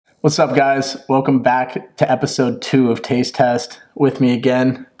What's up, guys? Welcome back to episode 2 of Taste Test. With me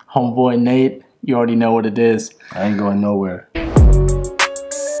again, homeboy Nate. You already know what it is. I ain't going nowhere.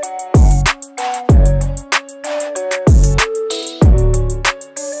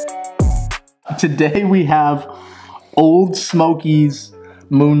 Today we have Old Smoky's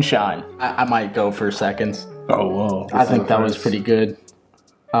Moonshine. I might go for seconds. Oh, whoa. I think that was pretty good.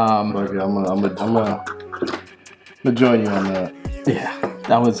 I'm gonna join you on that. Yeah,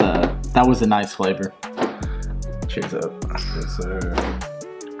 that was a nice flavor. Cheers up. Yes, sir.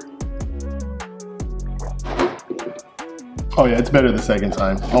 Oh yeah, it's better the second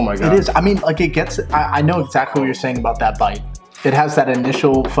time. Oh my god. It is. I mean, like, it gets. I know exactly what you're saying about that bite. It has that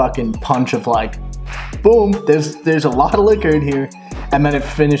initial fucking punch of like, boom. There's a lot of liquor in here, and then it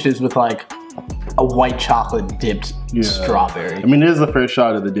finishes with like a white chocolate dipped strawberry. I mean, it is the first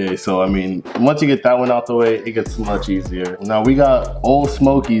shot of the day, so I mean, once you get that one out the way, it gets much easier. Now we got Old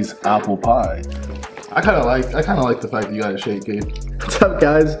Smoky's apple pie. I kind of like the fact that you got a shake cake. What's up,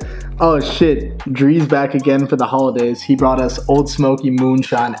 guys? Oh shit, Dree's back again for the holidays. He brought us Old Smoky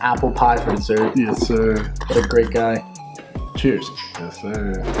Moonshine apple pie for dessert. Yes, sir. What a great guy. Cheers. Yes,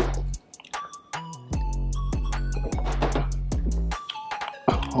 sir.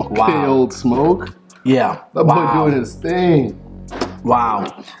 Okay, wow. Old Smoke. Yeah. That boy doing his thing.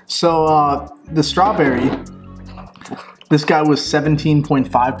 Wow. So the strawberry, this guy was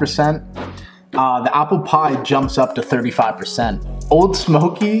 17.5%. The apple pie jumps up to 35%. Old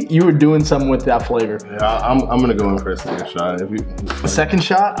Smoky, you were doing something with that flavor. Yeah, I'm gonna go in for a second shot. A second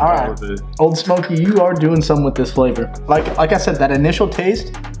shot? All right. Old Smoky, you are doing something with this flavor. Like I said, that initial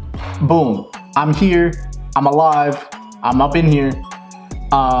taste, boom. I'm here. I'm alive. I'm up in here.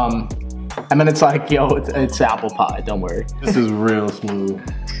 And then it's like, yo, it's apple pie. Don't worry. This is real smooth.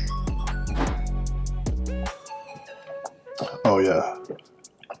 Oh yeah.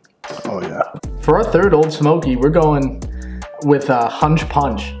 Oh yeah. For our third Old Smoky, we're going with a Hunch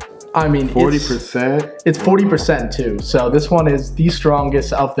Punch. I mean, 40%? It's 40% too. So this one is the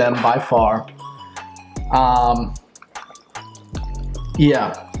strongest of them by far.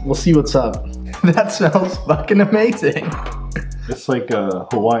 Yeah, we'll see what's up. That smells fucking amazing. It's like a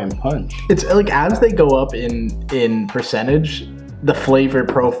Hawaiian punch. It's like, as they go up in percentage, the flavor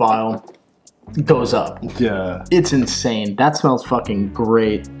profile goes up. Yeah. It's insane. That smells fucking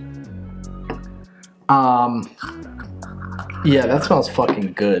great. Yeah, that smells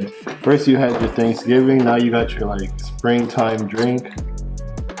fucking good. First you had your Thanksgiving, now you got your like springtime drink.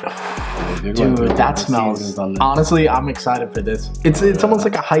 Dude, that smells, honestly, I'm excited for this. It's almost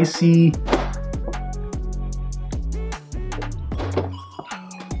like a high C.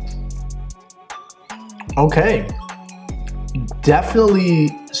 Okay. Definitely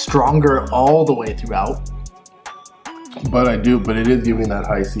stronger all the way throughout. But it is giving that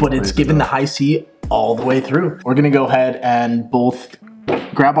high C. But it's giving the high C all the way through. We're gonna go ahead and both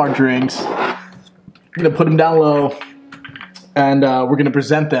grab our drinks. We're gonna put them down low, and we're gonna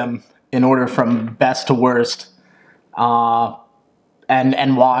present them in order from best to worst,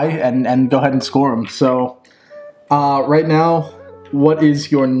 and why, and go ahead and score them. So right now, what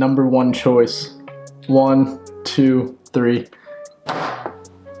is your number one choice? 1, 2, 3.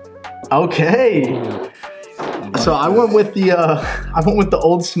 Okay. So I went with the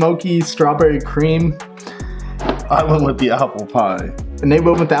Old Smoky strawberry cream. I went with the apple pie. And they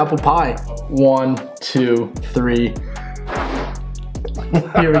went with the apple pie. 1, 2, 3.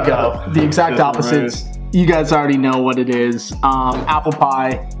 Here we go. The exact opposites. You guys already know what it is. Apple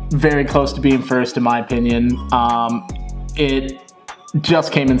pie, very close to being first in my opinion. It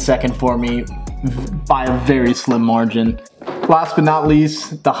just came in second for me by a very slim margin. Last but not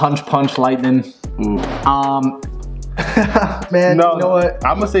least, the Hunch Punch Lightning. Ooh. Man, no, you know what?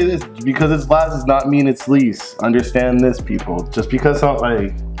 I'm gonna say this, because it's last does not mean it's least. Understand this, people. Just because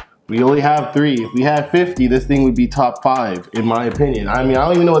like we only have 3, if we had 50, this thing would be top 5, in my opinion. I mean, I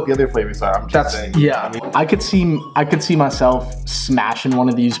don't even know what the other flavors are. I'm just saying. Yeah. I could see myself smashing one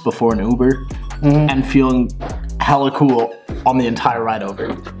of these before an Uber and feeling hella cool on the entire ride over.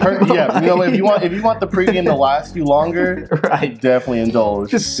 Yeah, you know, if you want the pregame to last you longer, right? Definitely indulge.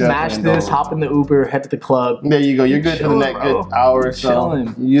 Just smash this, hop in the Uber, head to the club. There you go. You're good for the next good hour or so.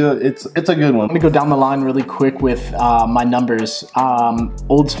 Yeah, it's a good one. I'm gonna go down the line really quick with my numbers.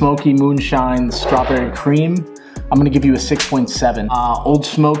 Old Smoky Moonshine Strawberry Cream, I'm gonna give you a 6.7. Old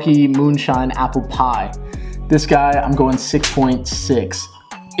Smoky Moonshine Apple Pie, this guy I'm going 6.6.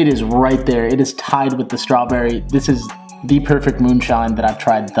 It is right there. It is tied with the strawberry. This is the perfect moonshine that I've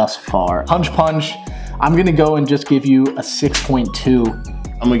tried thus far. Hunch Punch, I'm gonna go and just give you a 6.2.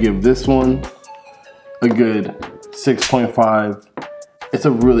 I'm gonna give this one a good 6.5. It's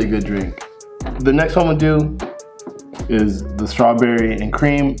a really good drink. The next one we'll do is the strawberry and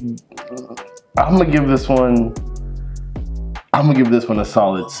cream. I'm gonna give this one a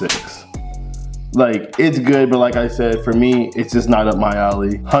solid 6. Like, it's good, but like I said, for me, it's just not up my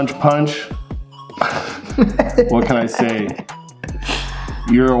alley. Hunch Punch, what can I say?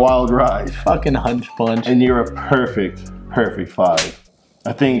 You're a wild ride. Fucking Hunch Punch. And you're a perfect 5.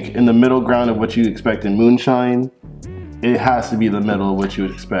 I think in the middle ground of what you expect in Moonshine, it has to be the middle of what you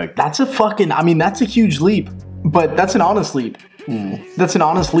would expect. That's a fucking, I mean, that's a huge leap, but that's an honest leap. That's an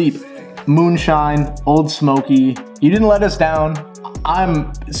honest leap. Moonshine, Old Smoky, you didn't let us down.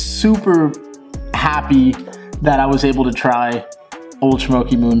 I'm super happy that I was able to try Old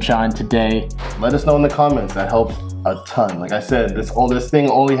Smoky Moonshine today. Let us know in the comments. That helps a ton. Like I said, this thing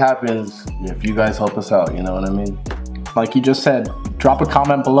only happens if you guys help us out, you know what I mean? Like you just said, drop a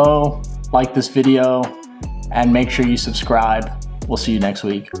comment below, like this video, and make sure you subscribe. We'll see you next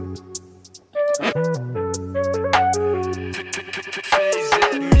week.